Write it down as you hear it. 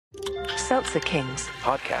Seltzer Kings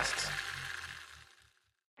podcasts.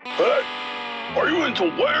 Hey, are you into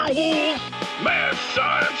werewolves, mad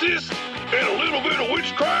scientists, and a little bit of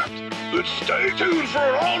witchcraft? Then stay tuned for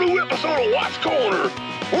an all-new episode of Watts Corner.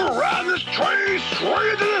 We're riding this train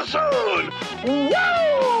straight to the sun.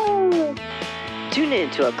 Woo! Tune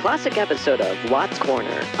in to a classic episode of Watts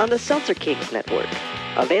Corner on the Seltzer Kings Network.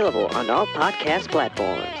 Available on all podcast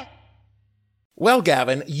platforms. Well,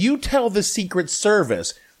 Gavin, you tell the Secret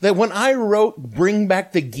Service that when I wrote "Bring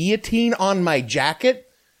Back the Guillotine" on my jacket,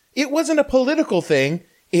 it wasn't a political thing,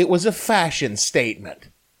 it was a fashion statement.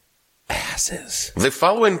 Asses. The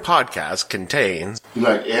following podcast contains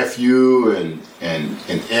like FU and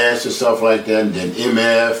S and stuff like that, and then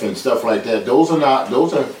MF and stuff like that. Those are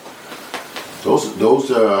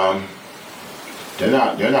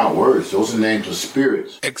they're not words. Those are names of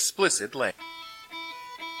spirits. explicit language.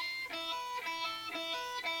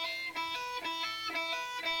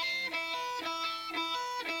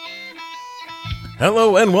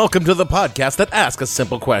 Hello and welcome to the podcast that asks a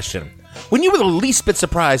simple question. When you were the least bit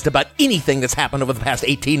surprised about anything that's happened over the past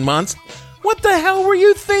 18 months, what the hell were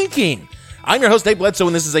you thinking? I'm your host, Dave Bledsoe,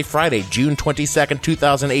 and this is a Friday, June 22nd,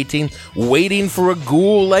 2018, Waiting for a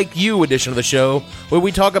Ghoul Like You edition of the show, where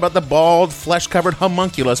we talk about the bald, flesh-covered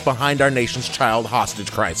homunculus behind our nation's child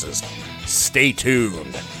hostage crisis. Stay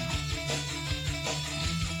tuned.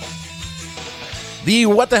 The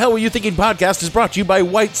What the Hell Were You Thinking podcast is brought to you by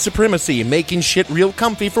White Supremacy, making shit real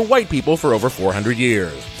comfy for white people for over 400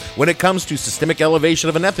 years. When it comes to systemic elevation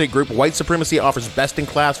of an ethnic group, White Supremacy offers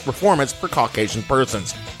best-in-class performance for Caucasian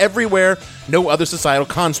persons. Everywhere, no other societal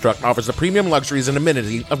construct offers the premium luxuries and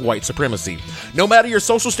amenity of White Supremacy. No matter your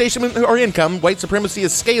social station or income, White Supremacy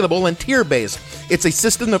is scalable and tier-based. It's a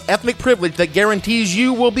system of ethnic privilege that guarantees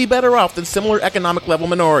you will be better off than similar economic level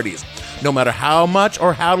minorities. No matter how much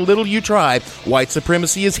or how little you try, White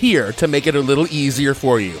Supremacy is here to make it a little easier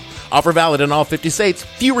for you. Offer valid in all 50 states.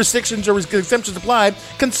 Few restrictions or exemptions apply.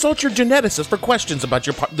 Consult your geneticist for questions about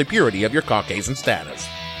the purity of your Caucasian status.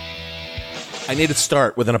 I need to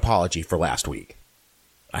start with an apology for last week.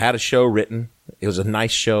 I had a show written. It was a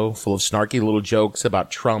nice show full of snarky little jokes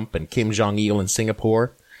about Trump and Kim Jong-il in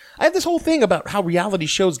Singapore. I had this whole thing about how reality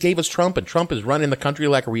shows gave us Trump, and Trump is running the country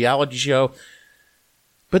like a reality show.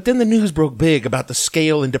 But then the news broke big about the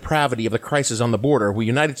scale and depravity of the crisis on the border, where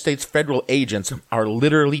United States federal agents are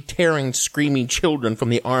literally tearing screaming children from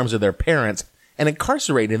the arms of their parents and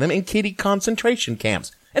incarcerating them in kiddie concentration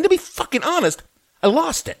camps. And to be fucking honest, I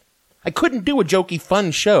lost it. I couldn't do a jokey,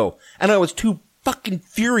 fun show, and I was too fucking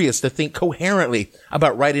furious to think coherently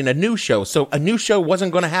about writing a new show, so a new show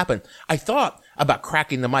wasn't going to happen. I thought about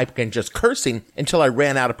cracking the mic and just cursing until I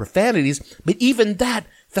ran out of profanities, but even that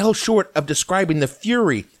fell short of describing the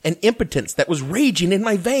fury and impotence that was raging in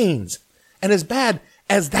my veins. And as bad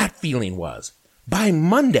as that feeling was, by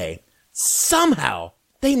Monday, somehow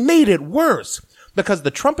they made it worse, because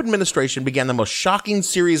the Trump administration began the most shocking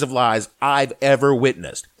series of lies I've ever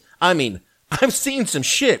witnessed. I mean, I've seen some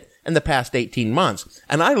shit in the past 18 months,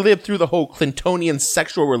 and I lived through the whole Clintonian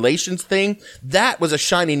sexual relations thing. That was a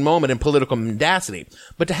shining moment in political mendacity.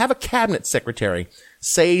 But to have a cabinet secretary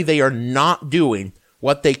say they are not doing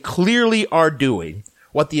what they clearly are doing,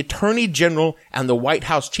 what the Attorney General and the White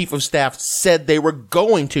House Chief of Staff said they were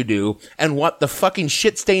going to do, and what the fucking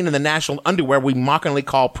shit stain in the national underwear we mockingly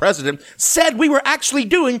call president said we were actually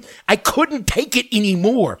doing, I couldn't take it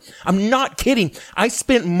anymore. I'm not kidding. I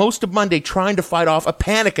spent most of Monday trying to fight off a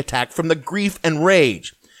panic attack from the grief and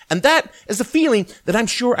rage. And that is a feeling that I'm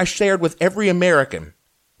sure I shared with every American.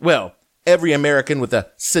 Well, every American with a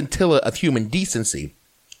scintilla of human decency.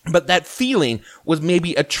 But that feeling was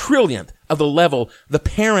maybe a trillionth of the level the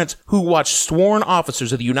parents who watched sworn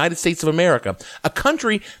officers of the United States of America, a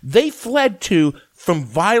country they fled to from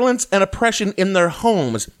violence and oppression in their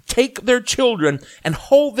homes, take their children and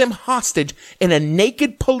hold them hostage in a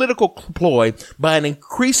naked political ploy by an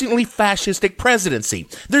increasingly fascistic presidency.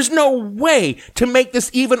 There's no way to make this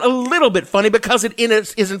even a little bit funny, because it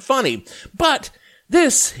isn't funny. But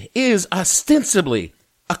this is ostensibly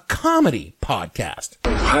a comedy podcast.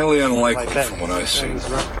 Highly unlikely from what I see.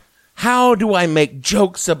 How do I make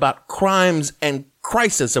jokes about crimes and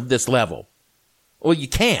crisis of this level? Well, you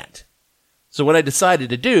can't. So what I decided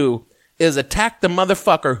to do is attack the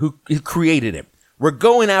motherfucker who created it. We're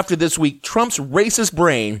going after this week Trump's racist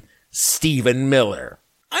brain, Stephen Miller.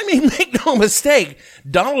 I mean, make no mistake,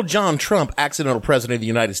 Donald John Trump, accidental president of the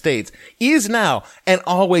United States, is now and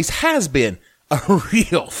always has been a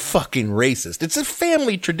real fucking racist. It's a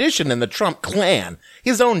family tradition in the Trump clan.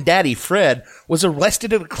 His own daddy, Fred, was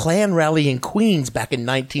arrested at a Klan rally in Queens back in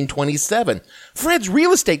 1927. Fred's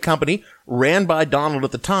real estate company ran by Donald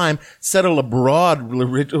at the time, settled a broad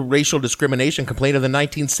racial discrimination complaint in the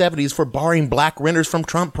 1970s for barring black renters from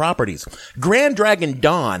Trump properties. Grand Dragon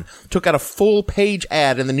Don took out a full-page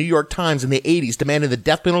ad in the New York Times in the 80s demanding the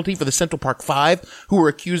death penalty for the Central Park Five, who were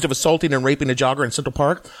accused of assaulting and raping a jogger in Central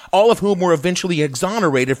Park, all of whom were eventually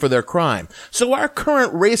exonerated for their crime. So our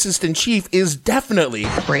current racist-in-chief is definitely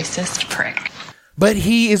racist prick. But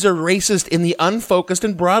he is a racist in the unfocused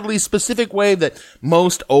and broadly specific way that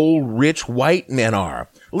most old, rich white men are.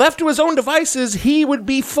 Left to his own devices, he would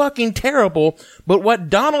be fucking terrible, but what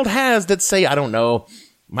Donald has that, say, I don't know,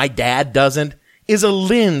 my dad doesn't, is a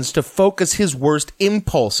lens to focus his worst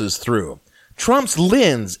impulses through. Trump's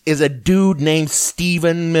lens is a dude named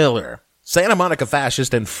Stephen Miller. Santa Monica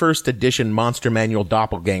fascist and first edition Monster Manual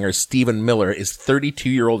doppelganger Stephen Miller is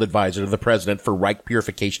 32-year-old advisor to the president for Reich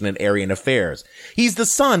Purification and Aryan Affairs. He's the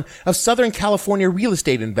son of Southern California real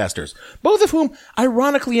estate investors, both of whom,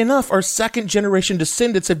 ironically enough, are second-generation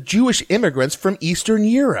descendants of Jewish immigrants from Eastern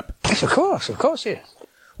Europe. Of course, yes.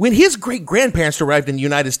 When his great-grandparents arrived in the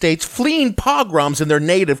United States, fleeing pogroms in their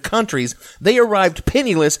native countries, they arrived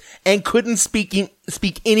penniless and couldn't speak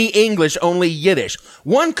any English, only Yiddish.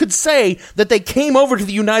 One could say that they came over to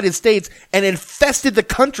the United States and infested the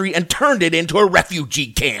country and turned it into a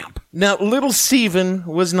refugee camp. Now, little Stephen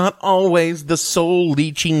was not always the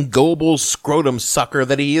soul-leeching, gullible scrotum sucker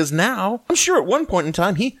that he is now. I'm sure at one point in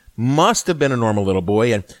time he must have been a normal little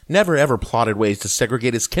boy and never ever plotted ways to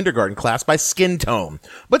segregate his kindergarten class by skin tone.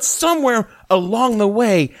 But somewhere along the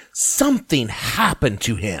way, something happened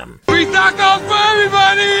to him. Free tacos for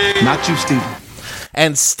everybody! Not you, Stephen.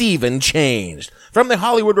 And Stephen changed. From the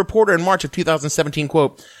Hollywood Reporter in March of 2017,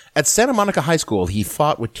 quote, at Santa Monica High School, he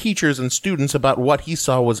fought with teachers and students about what he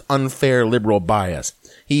saw was unfair liberal bias.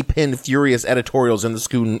 He penned furious editorials in the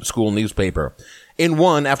school newspaper. In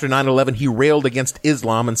one, after 9/11, he railed against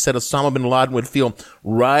Islam and said Osama bin Laden would feel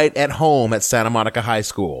right at home at Santa Monica High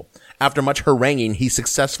School. After much haranguing, he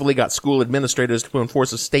successfully got school administrators to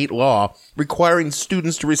enforce a state law requiring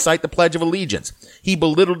students to recite the Pledge of Allegiance. He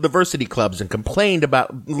belittled diversity clubs and complained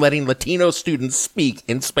about letting Latino students speak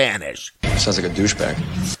in Spanish. Sounds like a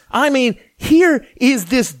douchebag. I mean, here is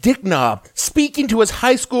this dicknob speaking to his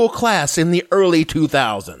high school class in the early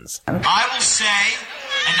 2000s. I will say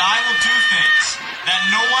and I will do things that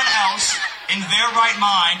no one else in their right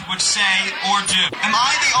mind would say or do. Am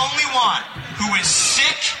I the only one who is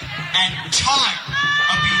sick and tired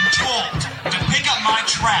of being told to pick up my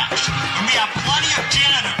trash when we have plenty of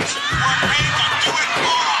janitors who are paid to do it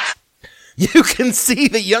for us? You can see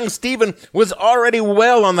that young Stephen was already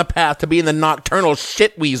well on the path to being the nocturnal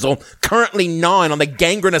shit weasel currently gnawing on the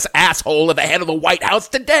gangrenous asshole of the head of the White House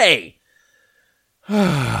today.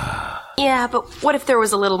 Yeah, but what if there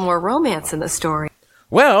was a little more romance in the story?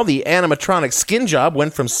 Well, the animatronic skin job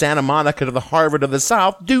went from Santa Monica to the Harvard of the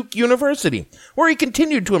South, Duke University, where he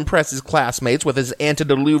continued to impress his classmates with his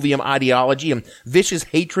antediluvian ideology and vicious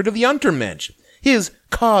hatred of the Untermensch. His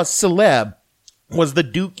cause célèbre was the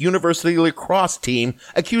Duke University lacrosse team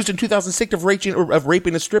accused in 2006 of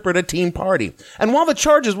raping a stripper at a teen party. And while the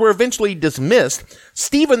charges were eventually dismissed,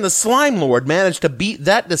 Stephen the Slime Lord managed to beat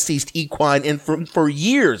that deceased equine for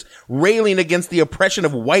years, railing against the oppression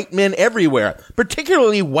of white men everywhere,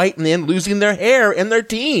 particularly white men losing their hair in their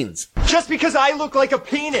teens. Just because I look like a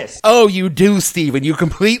penis. Oh, you do, Stephen. You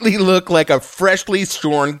completely look like a freshly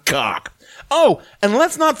shorn cock. Oh, and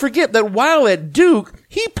let's not forget that while at Duke,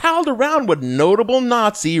 he palled around with notable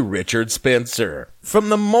Nazi Richard Spencer. From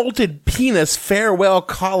the Molted Penis farewell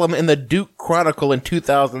column in the Duke Chronicle in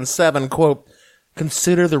 2007, quote,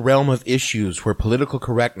 consider the realm of issues where political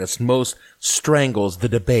correctness most strangles the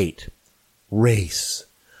debate. Race.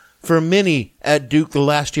 For many at Duke, the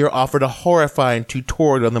last year offered a horrifying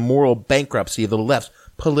tutorial on the moral bankruptcy of the left's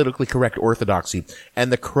politically correct orthodoxy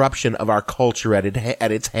and the corruption of our culture at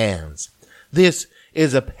its hands. This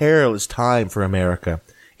is a perilous time for America.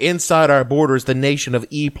 Inside our borders, the nation of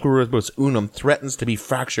e pluribus unum threatens to be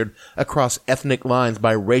fractured across ethnic lines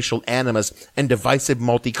by racial animus and divisive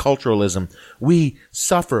multiculturalism. We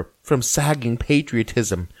suffer from sagging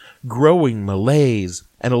patriotism, growing malaise,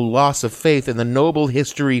 and a loss of faith in the noble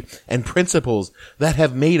history and principles that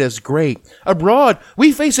have made us great. Abroad,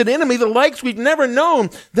 we face an enemy the likes we've never known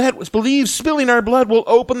that believes spilling our blood will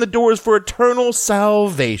open the doors for eternal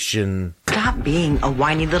salvation. Stop being a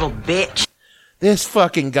whiny little bitch. This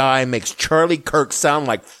fucking guy makes Charlie Kirk sound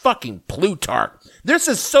like fucking Plutarch. This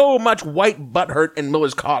is so much white butthurt in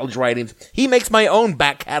Miller's college writings. He makes my own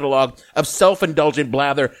back catalog of self-indulgent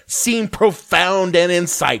blather seem profound and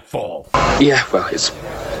insightful. Yeah, well, it's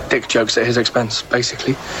dick jokes at his expense,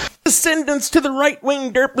 basically. Descendants to the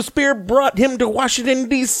right-wing derposphere brought him to Washington,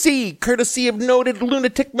 D.C., courtesy of noted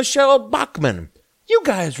lunatic Michelle Bachmann. You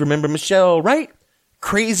guys remember Michelle, right?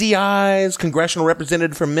 Crazy eyes, congressional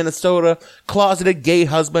representative from Minnesota, closeted gay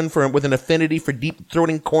husband with an affinity for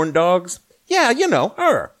deep-throating corn dogs. Yeah, you know,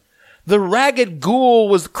 her. The Ragged Ghoul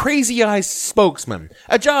was Crazy Eye's spokesman,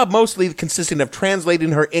 a job mostly consisting of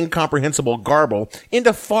translating her incomprehensible garble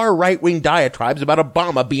into far-right-wing diatribes about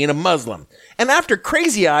Obama being a Muslim. And after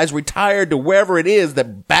Crazy Eyes retired to wherever it is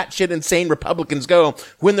that batshit insane Republicans go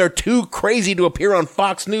when they're too crazy to appear on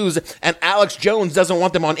Fox News and Alex Jones doesn't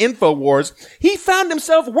want them on InfoWars, he found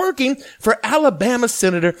himself working for Alabama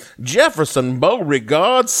Senator Jefferson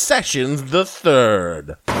Beauregard Sessions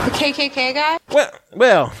III. The KKK guy?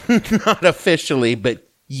 Well, not officially, but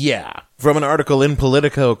yeah. From an article in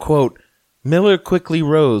Politico, quote, Miller quickly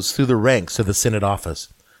rose through the ranks of the Senate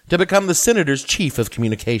office to become the senator's chief of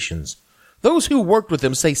communications. Those who worked with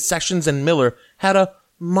him say Sessions and Miller had a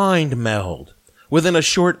mind meld. Within a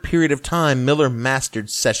short period of time, Miller mastered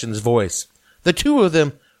Sessions' voice. The two of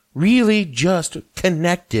them really just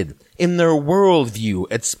connected in their worldview,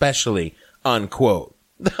 especially, unquote.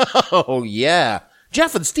 Oh, yeah.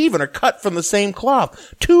 Jeff and Stephen are cut from the same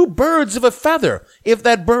cloth. Two birds of a feather, if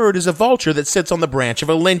that bird is a vulture that sits on the branch of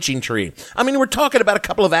a lynching tree. I mean, we're talking about a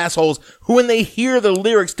couple of assholes who, when they hear the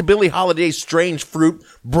lyrics to Billie Holiday's Strange Fruit,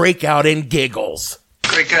 break out in giggles.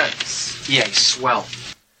 Very good. Yeah, swell.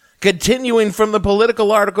 Continuing from the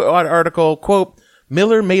Political article, quote,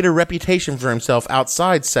 Miller made a reputation for himself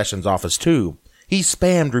outside Sessions' office, too. He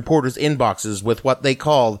spammed reporters' inboxes with what they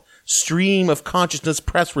called stream of consciousness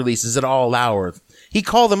press releases at all hours. He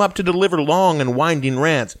called them up to deliver long and winding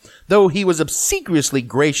rants, though he was obsequiously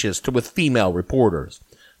gracious with female reporters.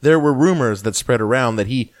 There were rumors that spread around that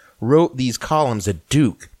he wrote these columns at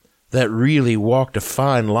Duke that really walked a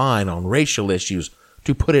fine line on racial issues,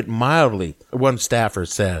 to put it mildly, one staffer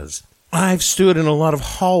says. I've stood in a lot of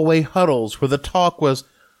hallway huddles where the talk was,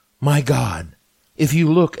 my God, if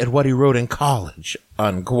you look at what he wrote in college,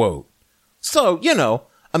 unquote. So, you know,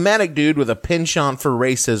 a manic dude with a penchant for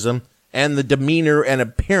racism and the demeanor and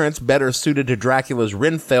appearance better suited to Dracula's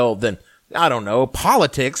Renfield than, I don't know,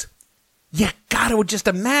 politics. You gotta just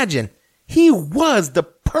imagine, he was the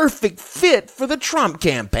perfect fit for the Trump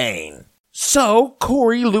campaign. So,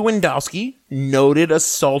 Corey Lewandowski, noted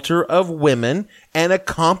assaulter of women and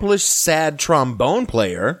accomplished sad trombone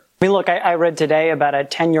player. I mean, look, I read today about a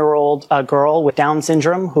 10-year-old girl with Down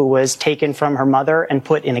syndrome who was taken from her mother and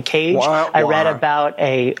put in a cage. I read about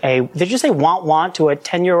did you say want to a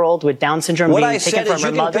 10-year-old with Down syndrome being taken from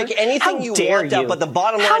her mother? What I said is you can pick anything you want, but the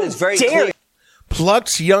bottom line is very clear.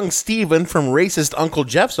 Plucked young Stephen from racist Uncle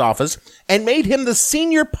Jeff's office and made him the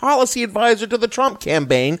senior policy advisor to the Trump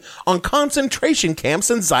campaign on concentration camps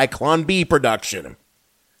and Zyklon B production.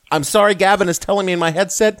 I'm sorry, Gavin is telling me in my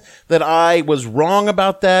headset that I was wrong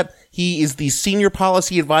about that. He is the senior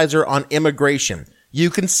policy advisor on immigration. You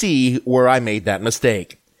can see where I made that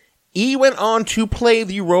mistake. He went on to play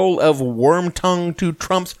the role of worm tongue to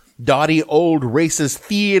Trump's dotty old racist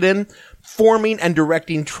Theoden, forming and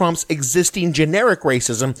directing Trump's existing generic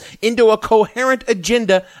racism into a coherent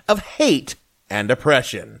agenda of hate and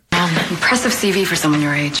oppression. Impressive CV for someone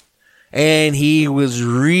your age. And he was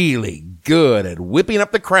really good at whipping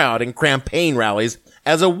up the crowd in campaign rallies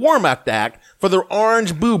as a warm-up act for the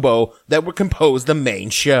orange bubo that would compose the main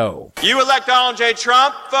show. You elect Donald J.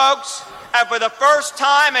 Trump, folks, and for the first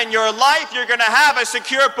time in your life, you're going to have a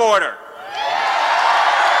secure border.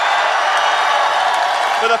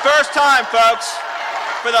 For the first time, folks,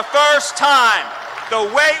 for the first time, the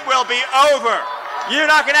wait will be over. You're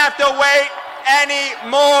not going to have to wait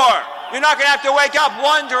anymore. You're not going to have to wake up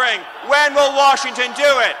wondering, when will Washington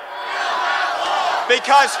do it?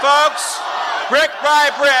 Because, folks, brick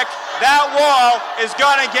by brick, that wall is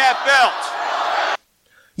going to get built.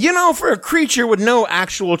 You know, for a creature with no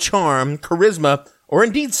actual charm, charisma, or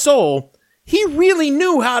indeed soul, he really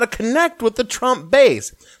knew how to connect with the Trump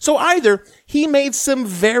base. So either he made some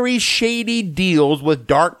very shady deals with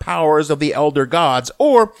dark powers of the elder gods,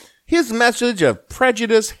 or his message of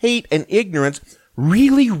prejudice, hate, and ignorance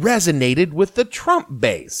really resonated with the Trump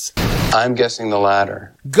base. I'm guessing the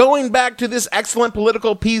latter. Going back to this excellent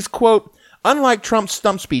political piece, quote, unlike Trump's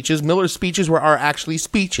stump speeches, Miller's speeches are actually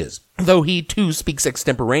speeches, though he too speaks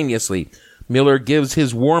extemporaneously. Miller gives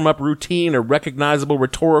his warm-up routine a recognizable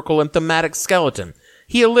rhetorical and thematic skeleton.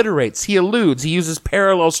 He alliterates, he alludes, he uses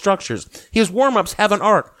parallel structures. His warm-ups have an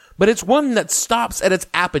arc, but it's one that stops at its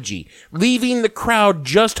apogee, leaving the crowd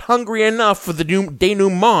just hungry enough for the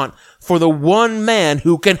denouement for the one man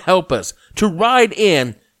who can help us to ride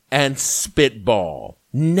in and spitball.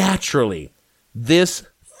 Naturally, this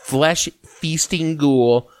flesh-feasting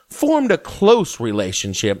ghoul formed a close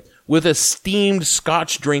relationship with a steamed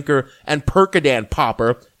Scotch drinker and Percodan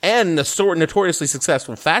popper and notoriously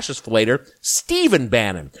successful fascist fighter, Stephen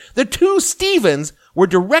Bannon. The two Stevens were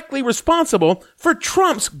directly responsible for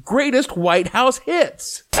Trump's greatest White House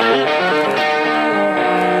hits.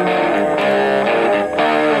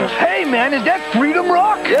 Hey, man, is that Freedom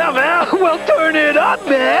Rock? Yeah, man. Well, turn it up,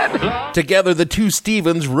 man. Together, the two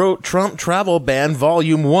Stevens wrote Trump Travel Ban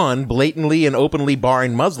Volume 1, blatantly and openly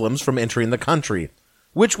barring Muslims from entering the country,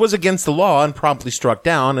 which was against the law and promptly struck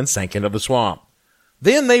down and sank into the swamp.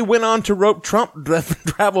 Then they went on to wrote Trump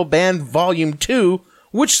Travel Ban Volume 2,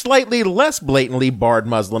 which slightly less blatantly barred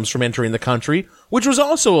Muslims from entering the country, which was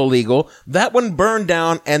also illegal. That one burned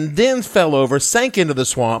down and then fell over, sank into the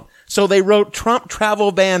swamp. So they wrote Trump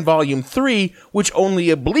Travel Ban Volume 3, which only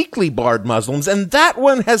obliquely barred Muslims, and that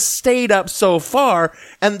one has stayed up so far,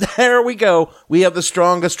 and there we go. We have the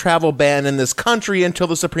strongest travel ban in this country until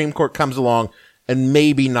the Supreme Court comes along and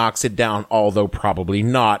maybe knocks it down, although probably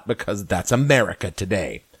not, because that's America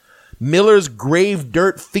today. Miller's grave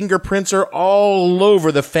dirt fingerprints are all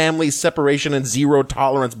over the family separation and zero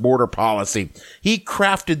tolerance border policy. He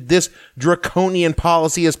crafted this draconian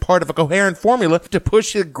policy as part of a coherent formula to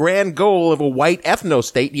push the grand goal of a white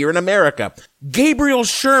ethno-state here in America. Gabriel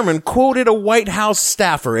Sherman quoted a White House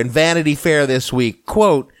staffer in Vanity Fair this week,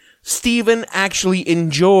 quote, "Stephen actually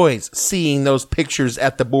enjoys seeing those pictures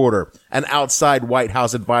at the border," an outside White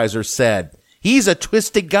House advisor said. He's a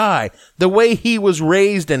twisted guy. The way he was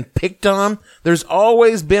raised and picked on, there's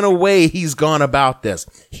always been a way he's gone about this.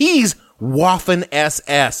 He's Waffen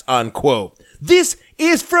SS, unquote. This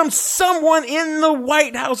is from someone in the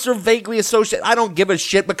White House or vaguely associated. I don't give a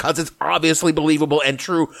shit because it's obviously believable and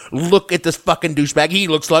true. Look at this fucking douchebag. He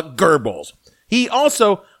looks like Goebbels. He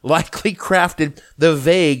also likely crafted the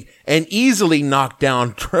vague and easily knocked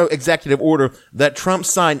down executive order that Trump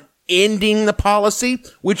signed ending the policy,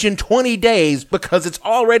 which in 20 days, because it's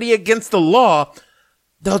already against the law,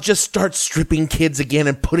 they'll just start stripping kids again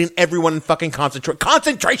and putting everyone in fucking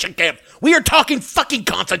concentration camps. We are talking fucking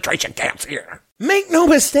concentration camps here. Make no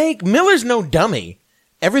mistake, Miller's no dummy.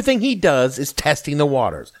 Everything he does is testing the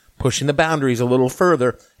waters, pushing the boundaries a little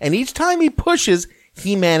further, and each time he pushes,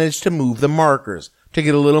 he managed to move the markers to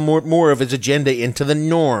get a little more of his agenda into the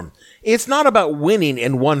norm. It's not about winning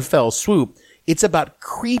in one fell swoop. It's about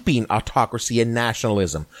creeping autocracy and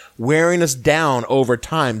nationalism, wearing us down over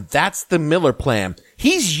time. That's the Miller plan.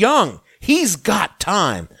 He's young. He's got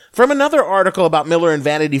time. From another article about Miller in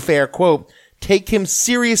Vanity Fair, quote, "Take him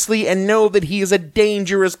seriously and know that he is a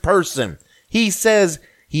dangerous person. He says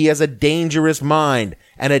he has a dangerous mind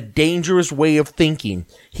and a dangerous way of thinking.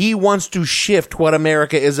 He wants to shift what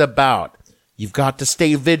America is about. You've got to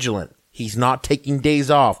stay vigilant. He's not taking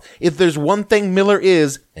days off. If there's one thing Miller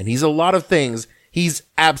is, and he's a lot of things, he's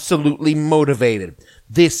absolutely motivated.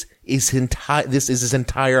 This is his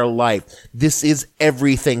entire life. This is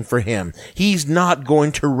everything for him. He's not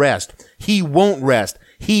going to rest. He won't rest.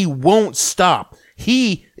 He won't stop.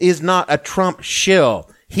 He is not a Trump shill.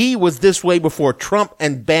 He was this way before Trump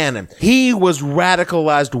and Bannon. He was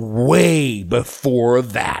radicalized way before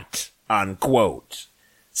that," unquote.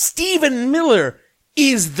 Stephen Miller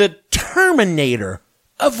is the Terminator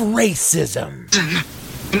of racism.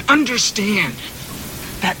 And understand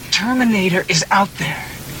that Terminator is out there.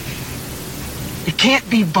 It can't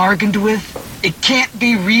be bargained with. It can't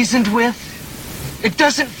be reasoned with. It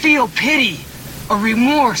doesn't feel pity or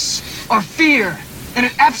remorse or fear. And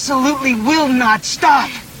it absolutely will not stop.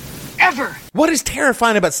 Ever. What is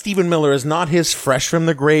terrifying about Stephen Miller is not his fresh from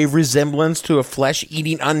the grave resemblance to a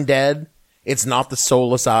flesh-eating undead. It's not the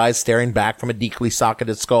soulless eyes staring back from a deeply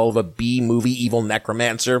socketed skull of a B-movie evil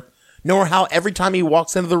necromancer, nor how every time he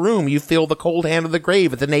walks into the room you feel the cold hand of the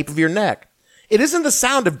grave at the nape of your neck. It isn't the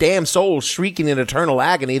sound of damned souls shrieking in eternal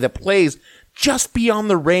agony that plays just beyond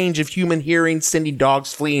the range of human hearing, sending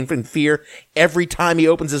dogs fleeing from fear every time he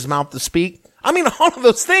opens his mouth to speak. I mean, all of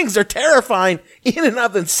those things are terrifying in and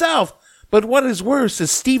of themselves, but what is worse is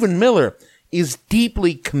Stephen Miller is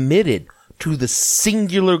deeply committed to the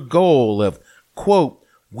singular goal of, quote,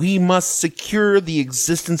 "We must secure the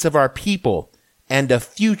existence of our people and a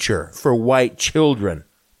future for white children,"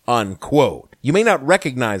 unquote. You may not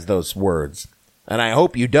recognize those words, and I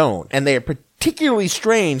hope you don't, and they are particularly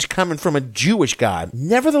strange coming from a Jewish guy.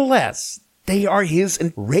 Nevertheless, they are his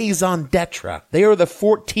raison d'etre. They are the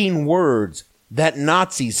 14 words that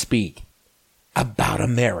Nazis speak about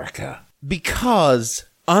America. Because,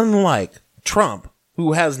 unlike Trump,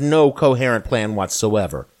 who has no coherent plan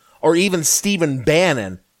whatsoever, or even Stephen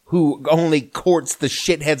Bannon, who only courts the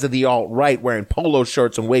shitheads of the alt-right wearing polo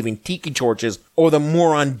shirts and waving tiki torches, or the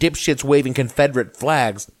moron dipshits waving Confederate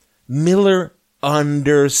flags. Miller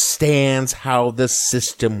understands how the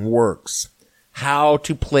system works, how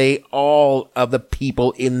to play all of the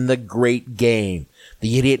people in the great game.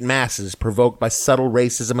 The idiot masses provoked by subtle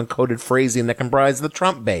racism and coded phrasing that comprise the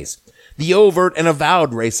Trump base. The overt and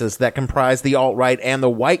avowed racists that comprise the alt-right and the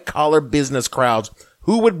white-collar business crowds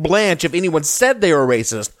who would blanch if anyone said they were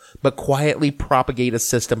racist, but quietly propagate a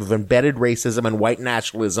system of embedded racism and white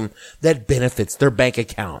nationalism that benefits their bank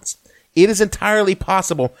accounts. It is entirely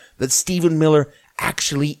possible that Stephen Miller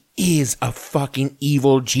actually is a fucking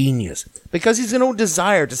evil genius, because he's no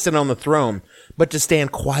desire to sit on the throne, but to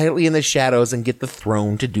stand quietly in the shadows and get the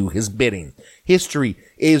throne to do his bidding. History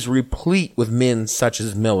is replete with men such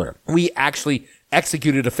as Miller. We actually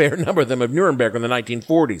executed a fair number of them of Nuremberg in the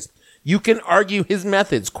 1940s. You can argue his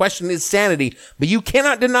methods, question his sanity, but you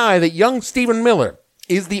cannot deny that young Stephen Miller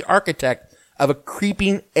is the architect of a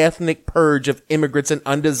creeping ethnic purge of immigrants and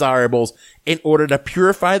undesirables in order to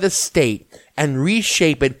purify the state and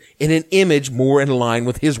reshape it in an image more in line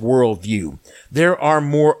with his worldview. There are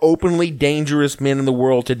more openly dangerous men in the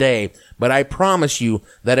world today, but I promise you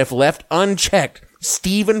that if left unchecked,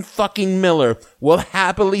 Stephen fucking Miller will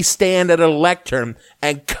happily stand at a lectern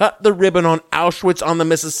and cut the ribbon on Auschwitz on the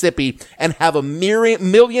Mississippi and have a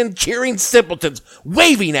million cheering simpletons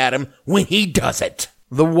waving at him when he does it.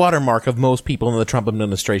 The watermark of most people in the Trump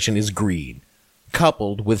administration is greed,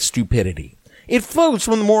 coupled with stupidity. It flows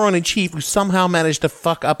from the moron-in-chief who somehow managed to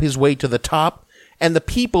fuck up his way to the top, and the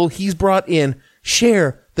people he's brought in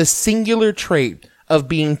share the singular trait of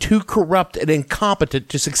being too corrupt and incompetent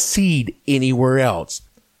to succeed anywhere else.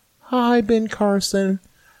 Hi, Ben Carson.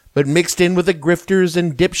 But mixed in with the grifters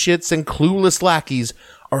and dipshits and clueless lackeys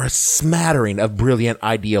are a smattering of brilliant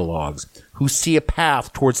ideologues who see a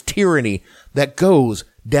path towards tyranny that goes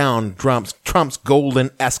down Trump's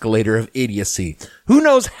golden escalator of idiocy. Who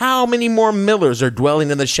knows how many more Millers are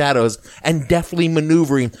dwelling in the shadows and deftly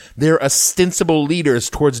maneuvering their ostensible leaders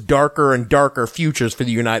towards darker and darker futures for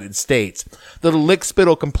the United States. The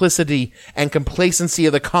lickspittle complicity and complacency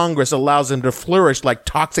of the Congress allows them to flourish like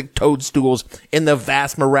toxic toadstools in the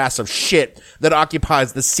vast morass of shit that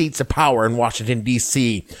occupies the seats of power in Washington,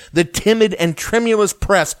 D.C. The timid and tremulous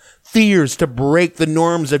press fears to break the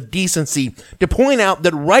norms of decency, to point out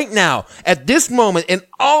that right now, at this moment in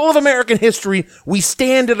all of American history, we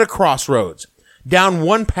stand at a crossroads. Down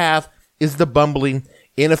one path is the bumbling,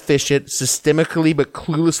 inefficient, systemically but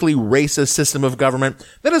cluelessly racist system of government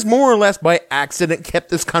that has more or less by accident kept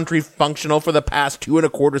this country functional for the past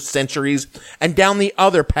 2.25 centuries. And down the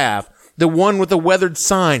other path, the one with a weathered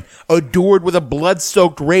sign, adored with a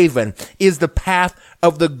blood-soaked raven, is the path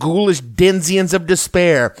of the ghoulish denizens of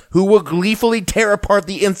despair, who will gleefully tear apart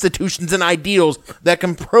the institutions and ideals that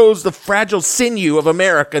compose the fragile sinew of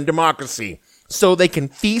American democracy, so they can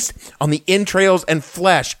feast on the entrails and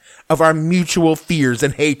flesh of our mutual fears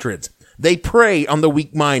and hatreds. They prey on the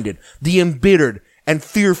weak-minded, the embittered, and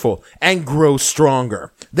fearful, and grow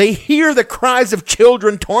stronger. They hear the cries of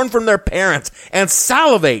children torn from their parents and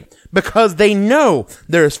salivate because they know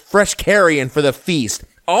there is fresh carrion for the feast.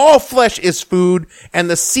 All flesh is food, and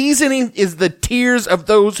the seasoning is the tears of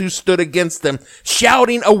those who stood against them,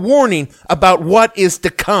 shouting a warning about what is to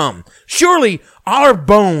come. Surely our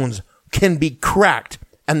bones can be cracked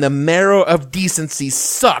and the marrow of decency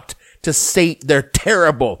sucked to sate their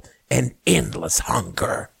terrible and endless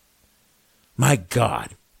hunger. My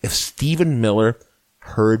God, if Stephen Miller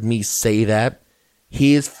heard me say that,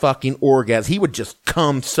 his fucking orgasm, he would just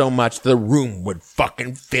come so much the room would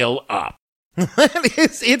fucking fill up. That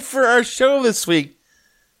is it for our show this week.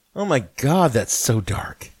 Oh my God, that's so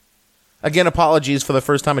dark. Again, apologies for the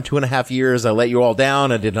first time in 2.5 years. I let you all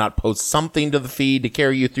down. I did not post something to the feed to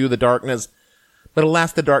carry you through the darkness. But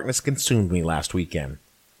alas, the darkness consumed me last weekend.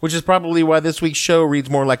 Which is probably why this week's show reads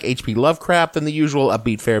more like H.P. Lovecraft than the usual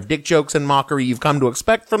upbeat fare of dick jokes and mockery you've come to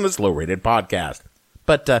expect from this low-rated podcast.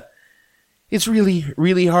 But, it's really,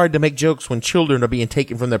 really hard to make jokes when children are being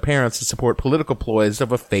taken from their parents to support political ploys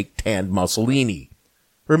of a fake tanned Mussolini.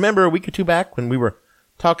 Remember a week or two back when we were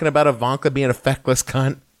talking about Ivanka being a feckless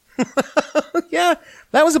cunt? Yeah,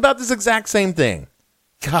 that was about this exact same thing.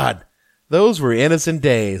 God, those were innocent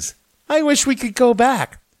days. I wish we could go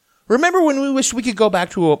back. Remember when we wished we could go back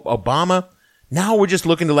to Obama? Now we're just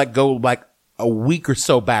looking to let go like a week or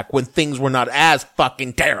so back when things were not as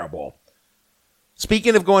fucking terrible.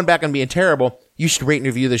 Speaking of going back and being terrible, you should rate and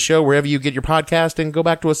review the show wherever you get your podcast and go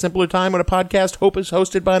back to a simpler time when a podcast hope is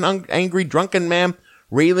hosted by an angry drunken man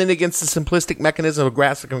railing against the simplistic mechanism of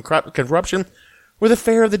grass corruption, We're the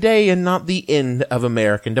fare of the day and not the end of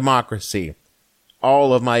American democracy.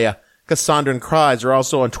 All of my Cassandran cries are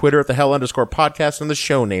also on Twitter at @thehell_podcast and the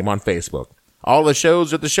show name on Facebook. All the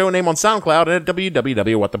shows are at the show name on SoundCloud and at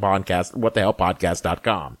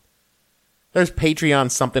www.whatthehellpodcast.com. There's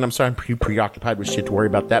Patreon something. I'm sorry, I'm pretty preoccupied with shit to worry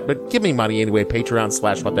about that, but give me money anyway,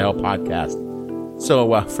 Patreon/whatthehellpodcast.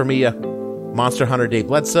 So, for me, Monster Hunter Dave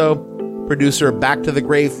Bledsoe, producer Back to the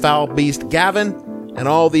Grave Foul Beast Gavin, and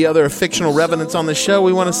all the other fictional revenants on the show,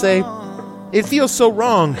 we want to say, it feels so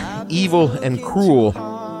wrong, evil and cruel.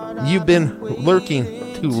 You've been lurking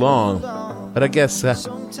too long, but I guess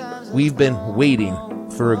we've been waiting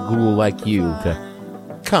for a ghoul like you to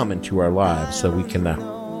come into our lives so we can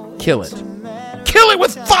kill it. Kill it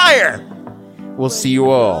with fire! We'll see you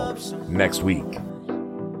all next week.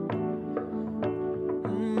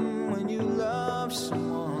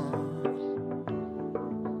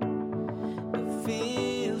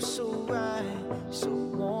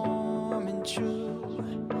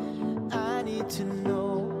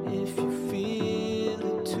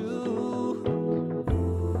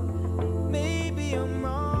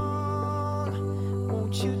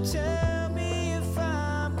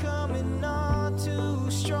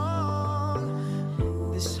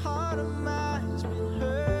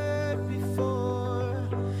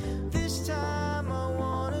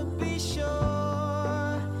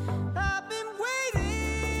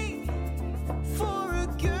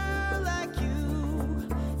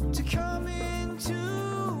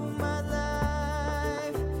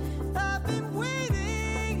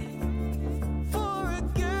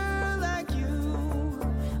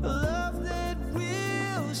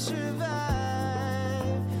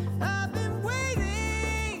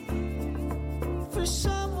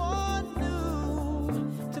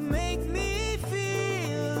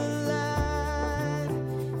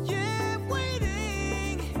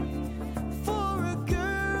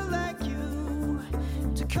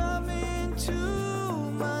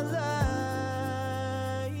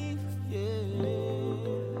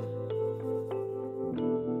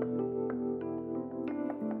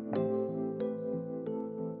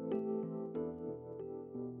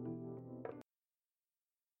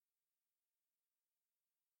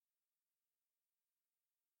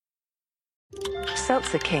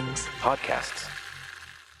 Seltzer Kings Podcasts.